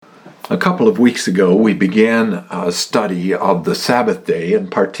A couple of weeks ago, we began a study of the Sabbath day, and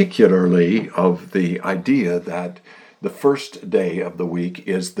particularly of the idea that the first day of the week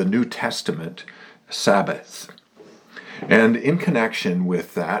is the New Testament Sabbath. And in connection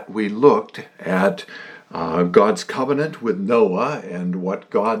with that, we looked at God's covenant with Noah and what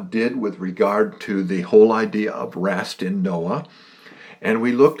God did with regard to the whole idea of rest in Noah. And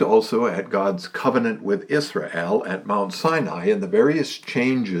we looked also at God's covenant with Israel at Mount Sinai and the various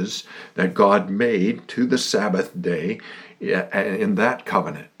changes that God made to the Sabbath day in that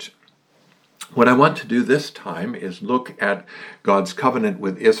covenant. What I want to do this time is look at God's covenant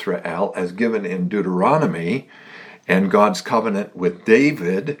with Israel as given in Deuteronomy, and God's covenant with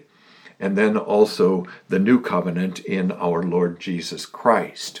David, and then also the new covenant in our Lord Jesus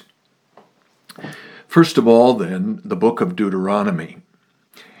Christ. First of all, then, the book of Deuteronomy.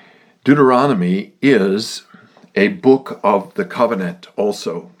 Deuteronomy is a book of the covenant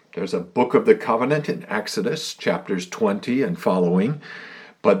also. There's a book of the covenant in Exodus, chapters 20 and following,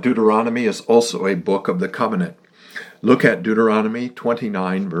 but Deuteronomy is also a book of the covenant. Look at Deuteronomy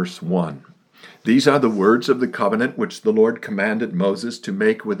 29, verse 1. These are the words of the covenant which the Lord commanded Moses to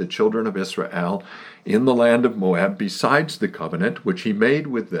make with the children of Israel in the land of Moab, besides the covenant which he made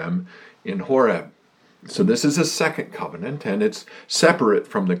with them in Horeb. So this is a second covenant, and it's separate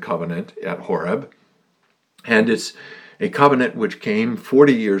from the covenant at Horeb. And it's a covenant which came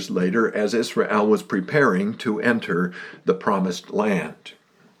 40 years later as Israel was preparing to enter the promised land.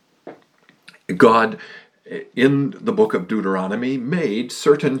 God, in the book of Deuteronomy, made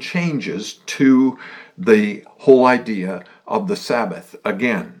certain changes to the whole idea of the Sabbath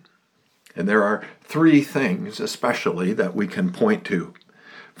again. And there are three things especially that we can point to.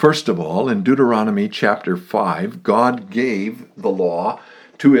 First of all, in Deuteronomy chapter 5, God gave the law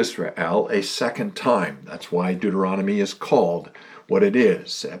to Israel a second time. That's why Deuteronomy is called what it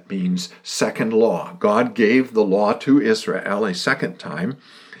is. That means second law. God gave the law to Israel a second time,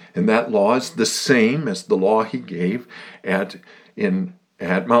 and that law is the same as the law he gave at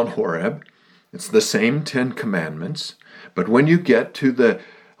Mount Horeb. It's the same 10 commandments. But when you get to the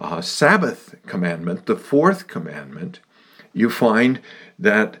Sabbath commandment, the fourth commandment, you find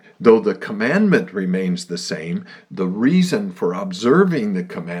that though the commandment remains the same, the reason for observing the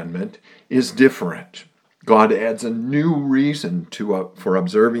commandment is different. God adds a new reason for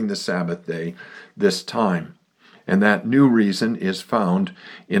observing the Sabbath day this time. And that new reason is found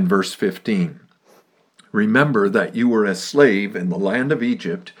in verse 15. Remember that you were a slave in the land of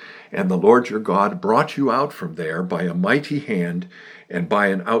Egypt, and the Lord your God brought you out from there by a mighty hand and by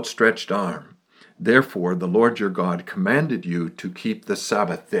an outstretched arm. Therefore, the Lord your God commanded you to keep the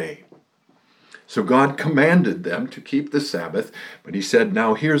Sabbath day. So God commanded them to keep the Sabbath, but he said,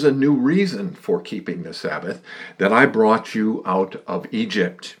 now here's a new reason for keeping the Sabbath, that I brought you out of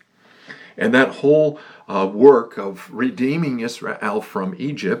Egypt. And that whole work of redeeming Israel from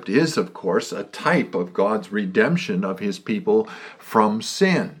Egypt is, of course, a type of God's redemption of his people from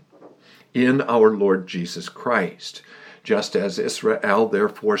sin in our Lord Jesus Christ. Just as Israel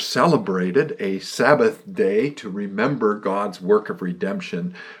therefore celebrated a Sabbath day to remember God's work of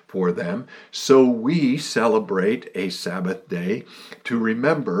redemption for them, so we celebrate a Sabbath day to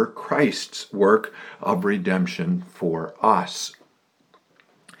remember Christ's work of redemption for us.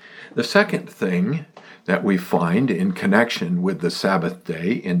 The second thing that we find in connection with the Sabbath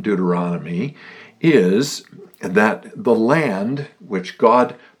day in Deuteronomy is that the land which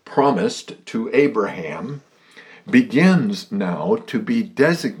God promised to Abraham begins now to be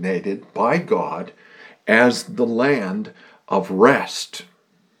designated by God as the land of rest.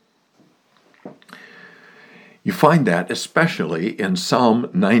 You find that especially in Psalm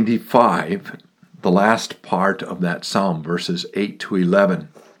 95, the last part of that psalm, verses 8 to 11.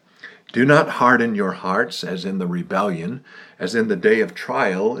 Do not harden your hearts as in the rebellion, as in the day of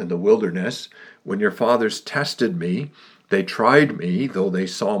trial in the wilderness, when your fathers tested me. They tried me, though they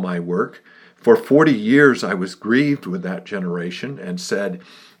saw my work. For 40 years I was grieved with that generation and said,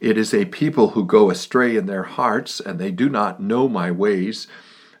 it is a people who go astray in their hearts, and they do not know my ways.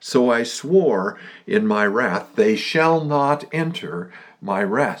 So I swore in my wrath, they shall not enter my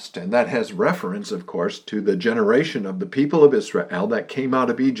rest. And that has reference, of course, to the generation of the people of Israel that came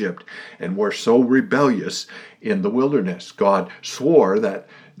out of Egypt and were so rebellious in the wilderness. God swore that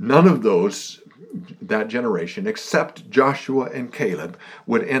none of that generation, except Joshua and Caleb,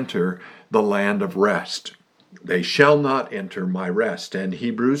 would enter the land of rest. They shall not enter my rest. And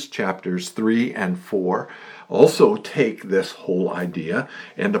Hebrews chapters 3 and 4 also take this whole idea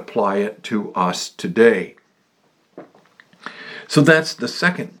and apply it to us today. So that's the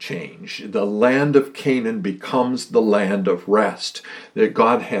second change. The land of Canaan becomes the land of rest. That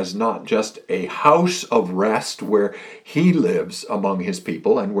God has not just a house of rest where he lives among his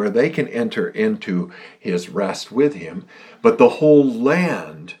people and where they can enter into his rest with him, but the whole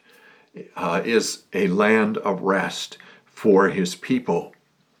land is a land of rest for his people.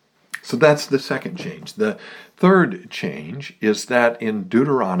 So that's the second change. The third change is that in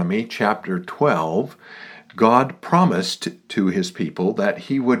Deuteronomy chapter 12, God promised to his people that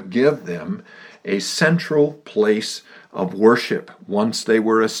he would give them a central place of worship once they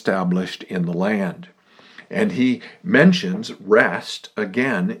were established in the land. And he mentions rest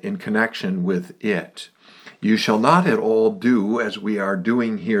again in connection with it. You shall not at all do as we are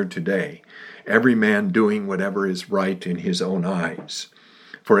doing here today, every man doing whatever is right in his own eyes.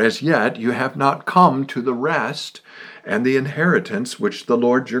 For as yet you have not come to the rest and the inheritance which the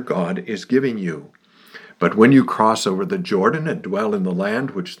Lord your God is giving you. But when you cross over the Jordan and dwell in the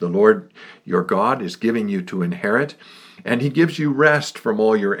land which the Lord your God is giving you to inherit, and he gives you rest from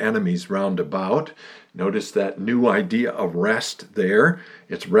all your enemies round about. Notice that new idea of rest there.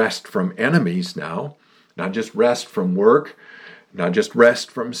 It's rest from enemies now, not just rest from work, not just rest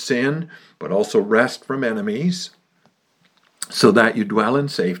from sin, but also rest from enemies, so that you dwell in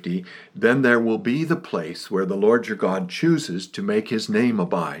safety. Then there will be the place where the Lord your God chooses to make his name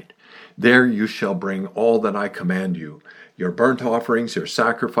abide. There you shall bring all that I command you, your burnt offerings, your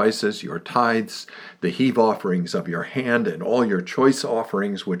sacrifices, your tithes, the heave offerings of your hand, and all your choice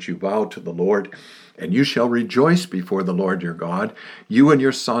offerings which you vow to the Lord. And you shall rejoice before the Lord your God, you and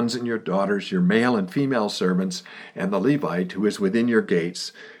your sons and your daughters, your male and female servants, and the Levite who is within your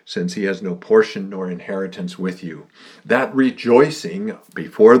gates, since he has no portion nor inheritance with you. That rejoicing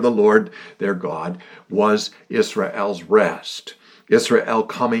before the Lord their God was Israel's rest. Israel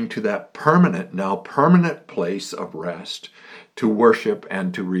coming to that permanent place of rest to worship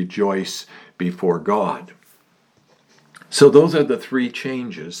and to rejoice before God. So those are the three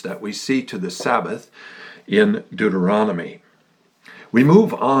changes that we see to the Sabbath in Deuteronomy. We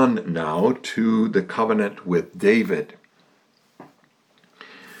move on now to the covenant with David.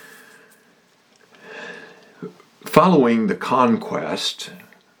 Following the conquest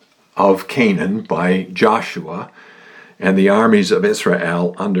of Canaan by Joshua and the armies of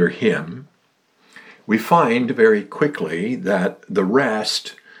Israel under him, we find very quickly that the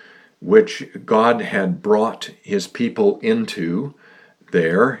rest which God had brought his people into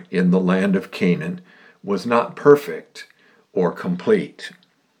there in the land of Canaan was not perfect or complete.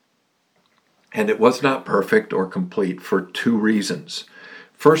 And it was not perfect or complete for two reasons.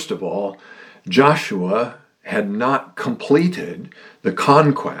 First of all, Joshua had not completed the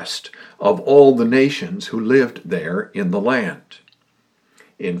conquest of all the nations who lived there in the land.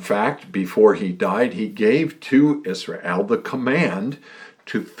 In fact, before he died, he gave to Israel the command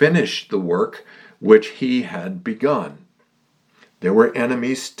to finish the work which he had begun. There were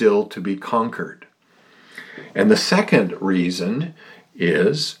enemies still to be conquered. And the second reason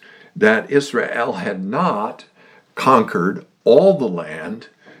is that Israel had not conquered all the land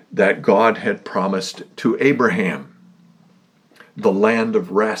that God had promised to Abraham. The land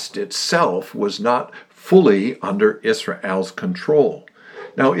of rest itself was not fully under Israel's control.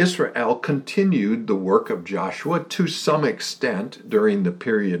 Now, Israel continued the work of Joshua to some extent during the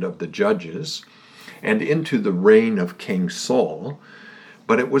period of the Judges and into the reign of King Saul,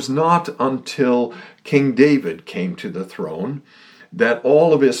 but it was not until King David came to the throne that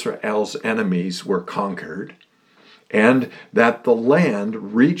all of Israel's enemies were conquered, and that the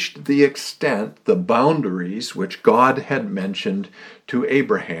land reached the extent, the boundaries which God had mentioned to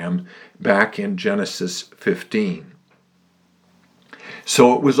Abraham back in Genesis 15.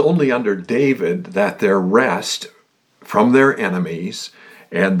 So it was only under David that their rest from their enemies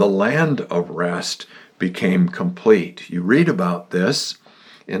and the land of rest became complete. You read about this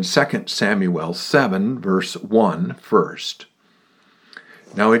in 2 Samuel 7, verse 1 first.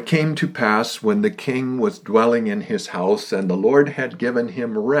 Now it came to pass when the king was dwelling in his house, and the Lord had given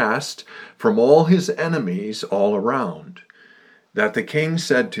him rest from all his enemies all around, that the king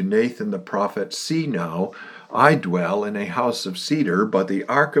said to Nathan the prophet, "See now, I dwell in a house of cedar, but the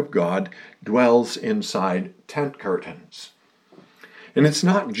ark of God dwells inside tent curtains." And it's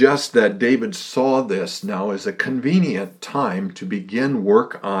not just that David saw this now as a convenient time to begin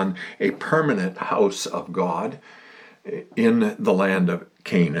work on a permanent house of God in the land of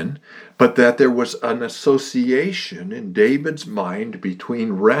Canaan, but that there was an association in David's mind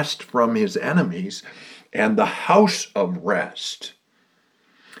between rest from his enemies and the house of rest.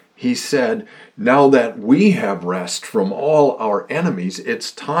 he said, now that we have rest from all our enemies,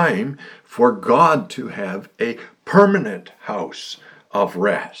 it's time for God to have a permanent house of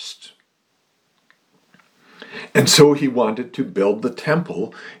rest. And so he wanted to build the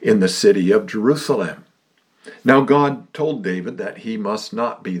temple in the city of Jerusalem. Now God told David that he would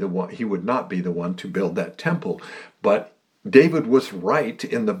not be the one to build that temple, but David was right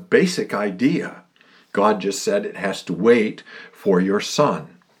in the basic idea. God just said it has to wait for your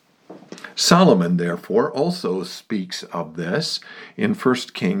son. Solomon, therefore, also speaks of this in 1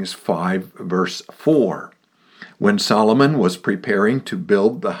 Kings 5, verse 4. When Solomon was preparing to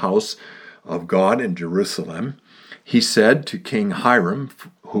build the house of God in Jerusalem, he said to King Hiram,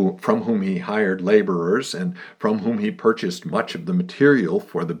 from whom he hired laborers and from whom he purchased much of the material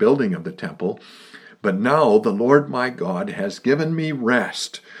for the building of the temple, but now the Lord my God has given me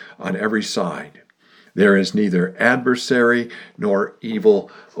rest on every side. There is neither adversary nor evil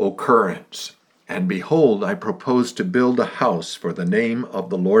occurrence. And behold, I propose to build a house for the name of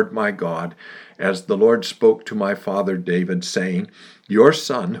the Lord my God, as the Lord spoke to my father David, saying, your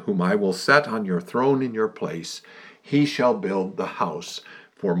son, whom I will set on your throne in your place, he shall build the house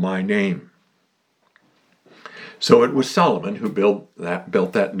for my name. So it was Solomon who built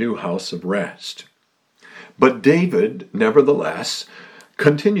that new house of rest. But David, nevertheless,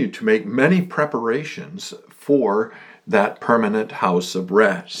 continued to make many preparations for that permanent house of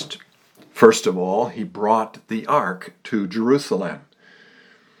rest. First of all, he brought the ark to Jerusalem.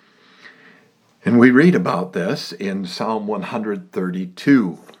 And we read about this in Psalm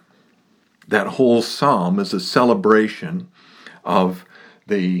 132. That whole psalm is a celebration of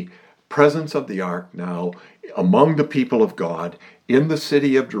the presence of the ark now among the people of God in the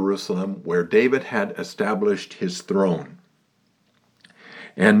city of Jerusalem, where David had established his throne.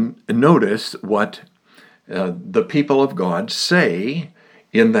 And notice what the people of God say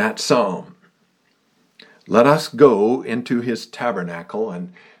in that psalm. Let us go into his tabernacle,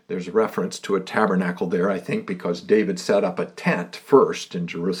 and there's reference to a tabernacle there, I think, because David set up a tent first in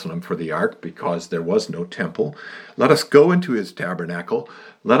Jerusalem for the ark because there was no temple. Let us go into his tabernacle.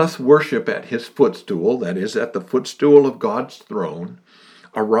 Let us worship at his footstool, that is, at the footstool of God's throne.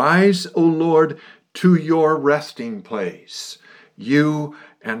 Arise, O Lord, to your resting place, you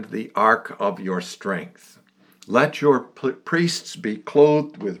and the ark of your strength. Let your priests be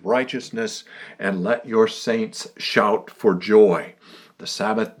clothed with righteousness, and let your saints shout for joy. The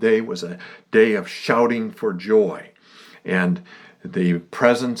Sabbath day was a day of shouting for joy, and the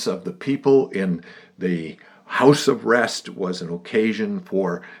presence of the people in the house of rest was an occasion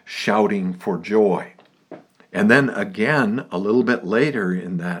for shouting for joy. And then again, a little bit later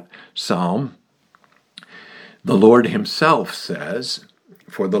in that psalm, the Lord himself says,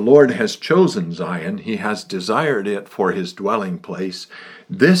 for the Lord has chosen Zion, he has desired it for his dwelling place.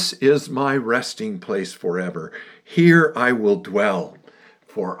 This is my resting place forever. Here I will dwell,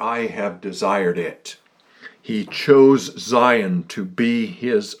 for I have desired it. He chose Zion to be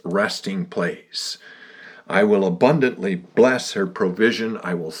his resting place. I will abundantly bless her provision.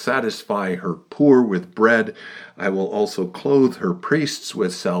 I will satisfy her poor with bread. I will also clothe her priests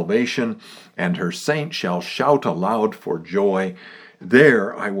with salvation, and her saints shall shout aloud for joy.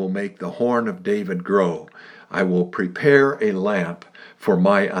 There I will make the horn of David grow. I will prepare a lamp for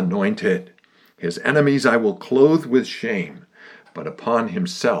my anointed. His enemies I will clothe with shame, but upon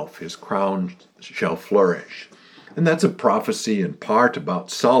himself his crown shall flourish. And that's a prophecy in part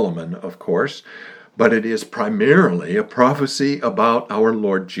about Solomon, of course, but it is primarily a prophecy about our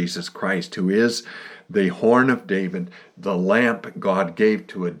Lord Jesus Christ, who is the horn of David, the lamp God gave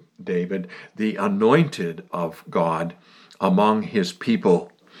to David, the anointed of God among his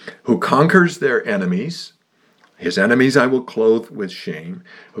people, who conquers their enemies. His enemies I will clothe with shame,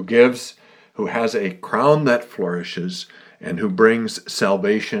 who has a crown that flourishes, and who brings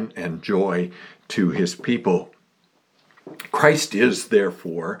salvation and joy to his people. Christ is,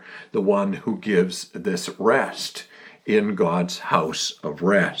 therefore, the one who gives this rest in God's house of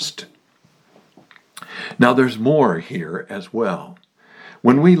rest. Now, there's more here as well.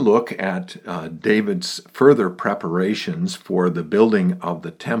 When we look at David's further preparations for the building of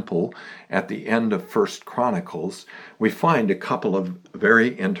the temple at the end of 1 Chronicles, we find a couple of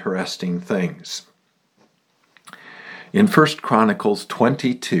very interesting things. In 1 Chronicles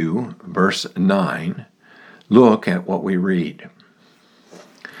 22, verse 9, look at what we read.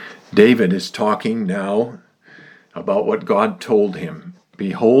 David is talking now about what God told him.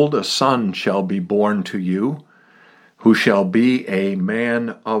 Behold, a son shall be born to you, who shall be a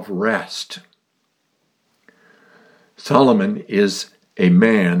man of rest. Solomon is a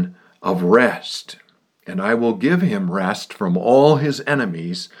man of rest, and I will give him rest from all his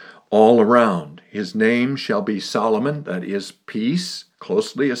enemies all around. His name shall be Solomon, that is peace,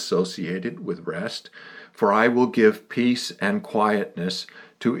 closely associated with rest. For I will give peace and quietness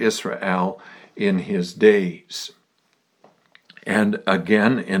to Israel in his days. And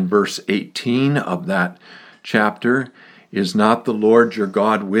again in verse 18 of that chapter, is not the Lord your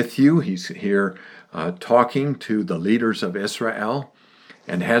God with you? He's here talking to the leaders of Israel.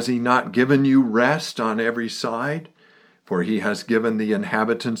 And has he not given you rest on every side? For he has given the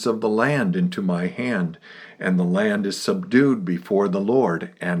inhabitants of the land into my hand, and the land is subdued before the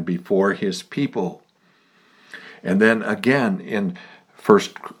Lord and before his people. And then again in 1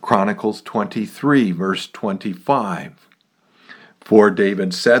 Chronicles 23, verse 25. For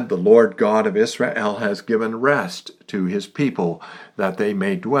David said, the Lord God of Israel has given rest to his people, that they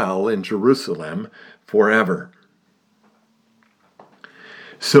may dwell in Jerusalem forever.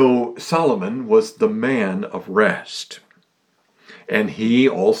 So Solomon was the man of rest. And he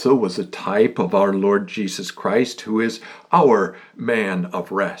also was a type of our Lord Jesus Christ, who is our man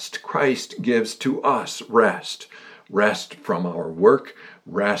of rest. Christ gives to us rest. Rest from our work,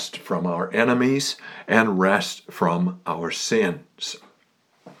 rest from our enemies, and rest from our sins.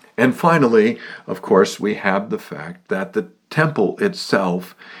 And finally, of course, we have the fact that the temple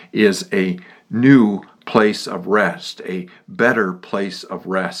itself is a new place of rest, a better place of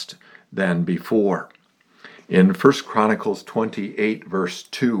rest than before. In 1 Chronicles 28, verse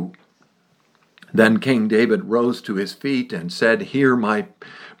 2, then King David rose to his feet and said, Hear, my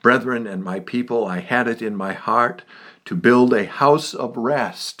brethren and my people, I had it in my heart to build a house of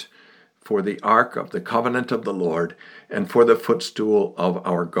rest for the ark of the covenant of the Lord and for the footstool of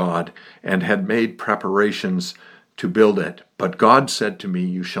our God, and had made preparations to build it. But God said to me,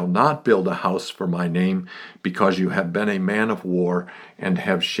 You shall not build a house for my name, because you have been a man of war and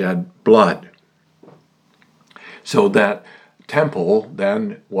have shed blood. So that temple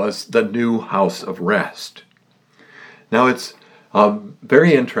then was the new house of rest. Now it's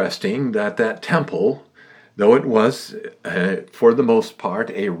very interesting that temple, though it was for the most part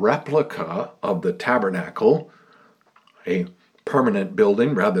a replica of the tabernacle, a permanent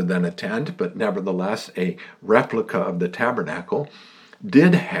building rather than a tent, but nevertheless a replica of the tabernacle,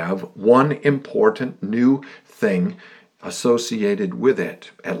 did have one important new thing associated with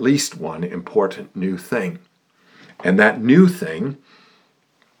it, at least one important new thing. And that new thing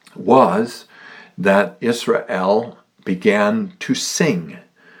was that Israel began to sing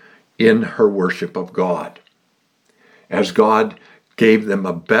in her worship of God. As God gave them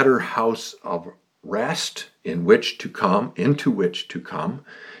a better house of rest into which to come,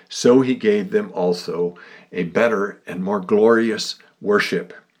 so he gave them also a better and more glorious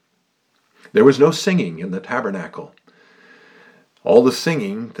worship. There was no singing in the tabernacle. All the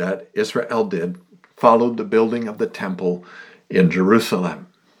singing that Israel did followed the building of the temple in Jerusalem.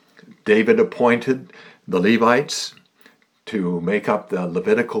 David appointed the Levites to make up the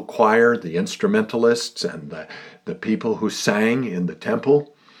Levitical choir, the instrumentalists, and the people who sang in the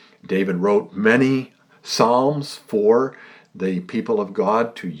temple. David wrote many psalms for the people of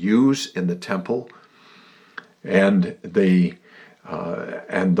God to use in the temple, and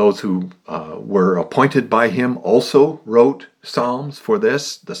those who were appointed by him also wrote psalms for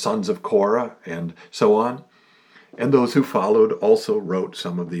this, the sons of Korah and so on. And those who followed also wrote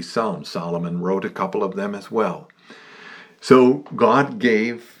some of these psalms. Solomon wrote a couple of them as well. So God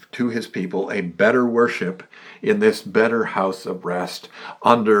gave to his people a better worship in this better house of rest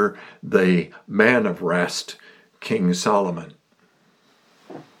under the man of rest, King Solomon.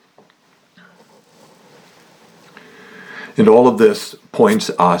 And all of this points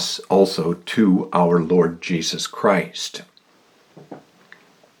us also to our Lord Jesus Christ.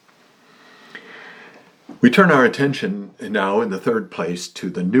 We turn our attention now in the third place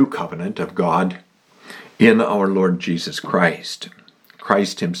to the new covenant of God in our Lord Jesus Christ.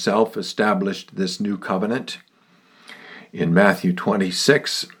 Christ himself established this new covenant in Matthew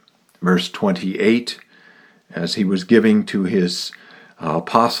 26, verse 28, as he was giving to his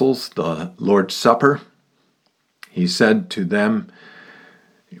apostles the Lord's Supper. He said to them,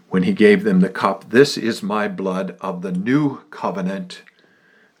 when he gave them the cup, This is my blood of the new covenant,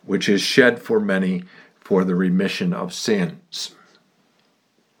 which is shed for many for the remission of sins.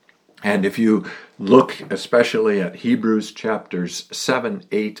 And if you look especially at Hebrews chapters 7,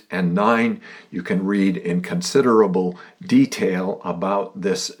 8, and 9, you can read in considerable detail about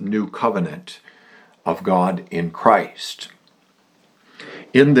this new covenant of God in Christ.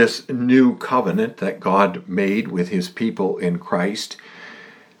 In this new covenant that God made with his people in Christ,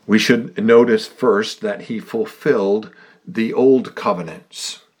 we should notice first that he fulfilled the old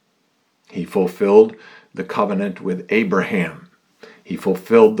covenants. He fulfilled the covenant with Abraham. He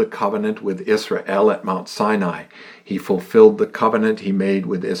fulfilled the covenant with Israel at Mount Sinai. He fulfilled the covenant he made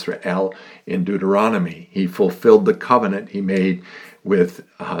with Israel in Deuteronomy. He fulfilled the covenant he made with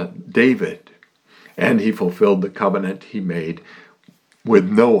David. And he fulfilled the covenant he made with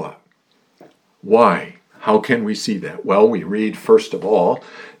Noah. Why? How can we see that? Well, we read, first of all,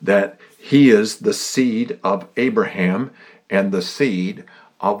 that he is the seed of Abraham and the seed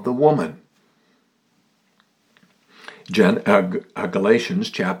of the woman. Galatians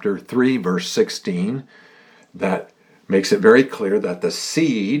chapter 3, verse 16, that makes it very clear that the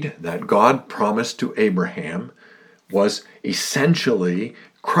seed that God promised to Abraham was essentially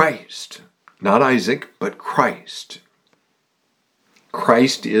Christ. Not Isaac, but Christ.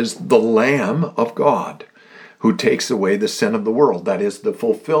 Christ is the Lamb of God who takes away the sin of the world. That is the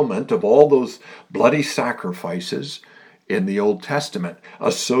fulfillment of all those bloody sacrifices in the Old Testament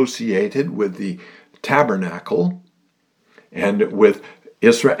associated with the tabernacle and with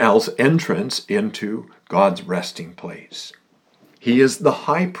Israel's entrance into God's resting place. He is the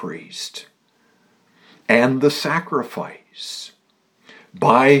high priest and the sacrifice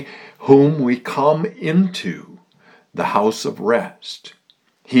by whom we come into the house of rest.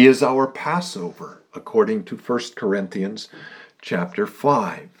 He is our Passover, according to 1 Corinthians chapter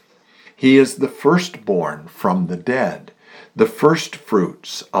 5. He is the firstborn from the dead, the first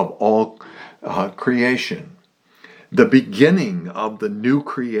fruits of all creation, the beginning of the new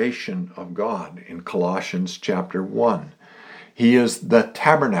creation of God in Colossians chapter 1. He is the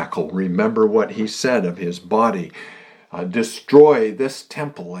tabernacle. Remember what he said of his body. Destroy this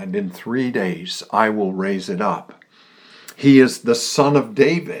temple, and in 3 days I will raise it up. He is the son of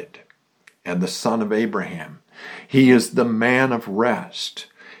David and the son of Abraham. He is the man of rest.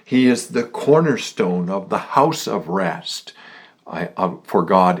 He is the cornerstone of the house of rest for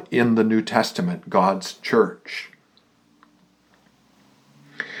God in the New Testament, God's church.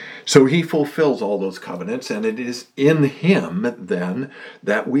 So he fulfills all those covenants, and it is in him then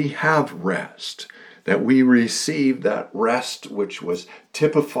that we have rest, that we receive that rest which was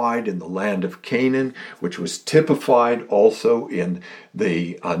typified in the land of Canaan, which was typified also in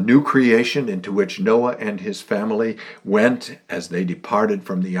the new creation into which Noah and his family went as they departed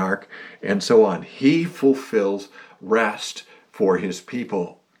from the ark, and so on. He fulfills rest for his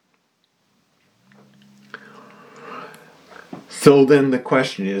people. So then the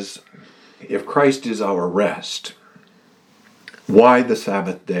question is, if Christ is our rest, why the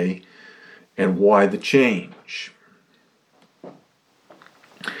Sabbath day and why the change?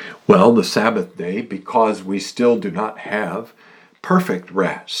 Well, the Sabbath day, because we still do not have perfect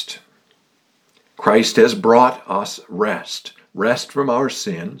rest. Christ has brought us rest. Rest from our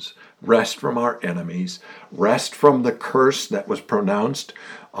sins, rest from our enemies, rest from the curse that was pronounced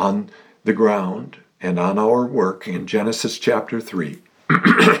on the ground and on our work in Genesis chapter 3.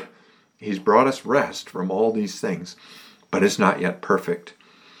 He's brought us rest from all these things, but it's not yet perfect.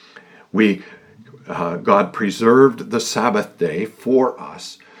 God preserved the Sabbath day for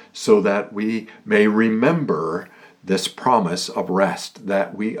us so that we may remember this promise of rest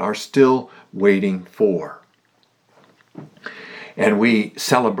that we are still waiting for. And we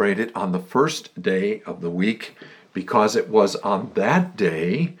celebrate it on the first day of the week because it was on that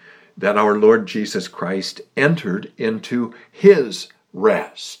day that our Lord Jesus Christ entered into his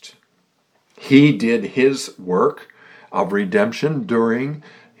rest. He did his work of redemption during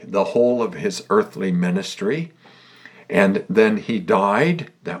the whole of his earthly ministry, and then he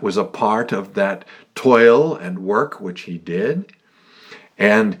died. That was a part of that toil and work which he did.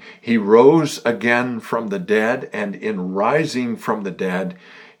 And he rose again from the dead, and in rising from the dead,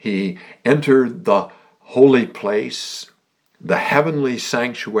 he entered the holy place, the heavenly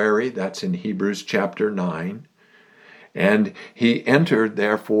sanctuary, that's in Hebrews chapter 9. And he entered,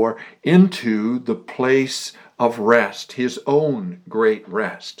 therefore, into the place of rest, his own great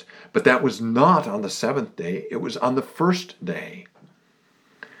rest. But that was not on the seventh day, it was on the first day.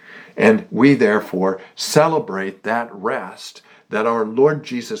 And we, therefore, celebrate that rest that our Lord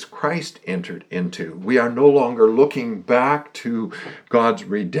Jesus Christ entered into. We are no longer looking back to God's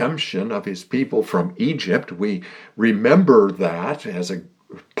redemption of his people from Egypt. We remember that as a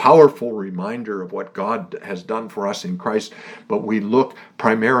powerful reminder of what God has done for us in Christ, but we look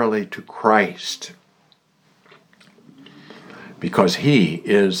primarily to Christ because he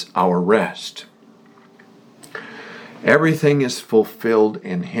is our rest. Everything is fulfilled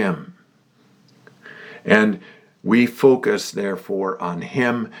in him. And we focus, therefore, on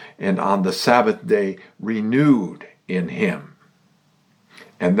him and on the Sabbath day renewed in him.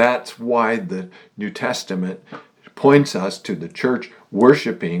 And that's why the New Testament points us to the church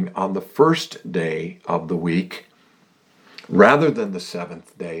worshiping on the first day of the week, rather than the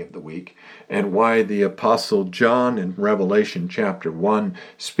seventh day of the week, and why the Apostle John in Revelation chapter 1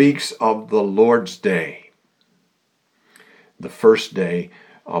 speaks of the Lord's Day, the first day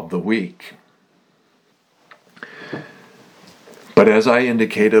of the week. But as I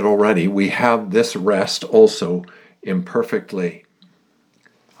indicated already, we have this rest also imperfectly.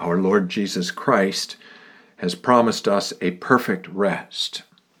 Our Lord Jesus Christ has promised us a perfect rest.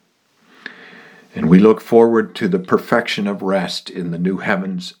 And we look forward to the perfection of rest in the new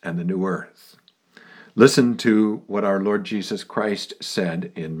heavens and the new earth. Listen to what our Lord Jesus Christ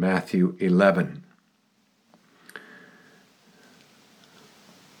said in Matthew 11.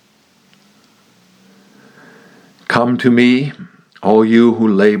 Come to me, all you who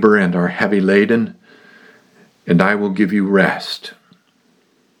labor and are heavy laden, and I will give you rest.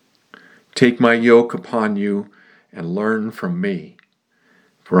 Take my yoke upon you and learn from me,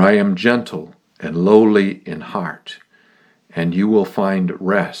 for I am gentle and lowly in heart, and you will find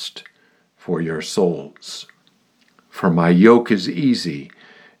rest for your souls. For my yoke is easy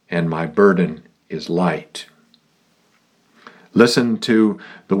and my burden is light. Listen to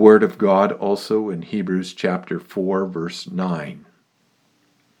the word of God also in Hebrews chapter 4, verse 9.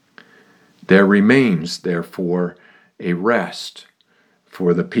 There remains, therefore, a rest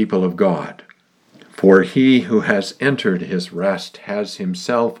for the people of God. For he who has entered his rest has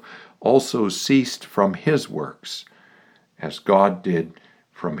himself also ceased from his works, as God did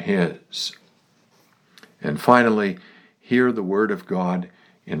from his. And finally, hear the word of God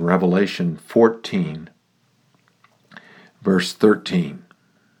in Revelation 14, verse 13.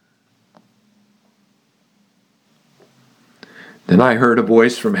 Then I heard a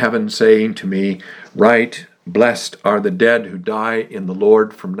voice from heaven saying to me, Write, blessed are the dead who die in the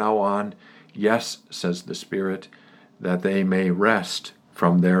Lord from now on. Yes, says the Spirit, that they may rest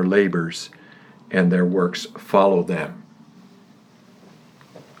from their labors and their works follow them.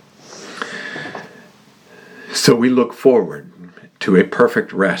 So we look forward to a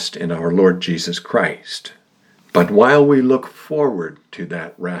perfect rest in our Lord Jesus Christ. But while we look forward to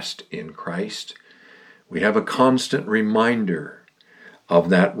that rest in Christ, we have a constant reminder of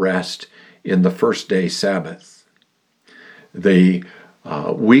that rest in the first day Sabbath. The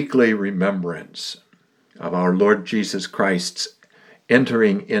weekly remembrance of our Lord Jesus Christ's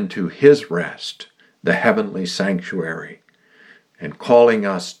entering into his rest, the heavenly sanctuary, and calling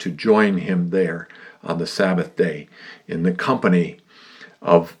us to join him there on the Sabbath day in the company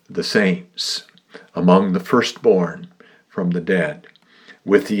of the saints, among the firstborn from the dead,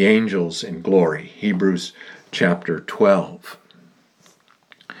 with the angels in glory. Hebrews chapter 12.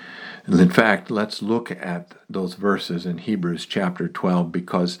 And in fact, let's look at those verses in Hebrews chapter 12,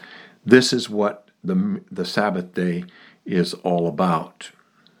 because this is what the Sabbath day is all about.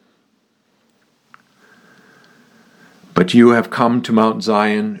 But you have come to Mount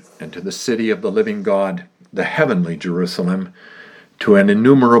Zion and to the city of the living God, the heavenly Jerusalem, to an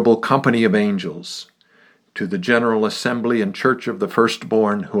innumerable company of angels, to the general assembly and church of the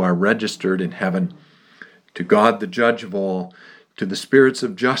firstborn who are registered in heaven, to God the judge of all, to the spirits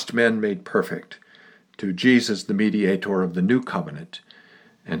of just men made perfect, to Jesus the mediator of the new covenant,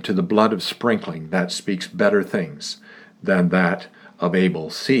 and to the blood of sprinkling that speaks better things than that of Abel.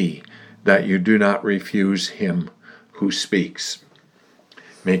 See that you do not refuse him who speaks.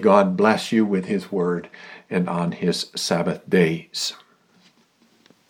 May God bless you with his word and on his Sabbath days.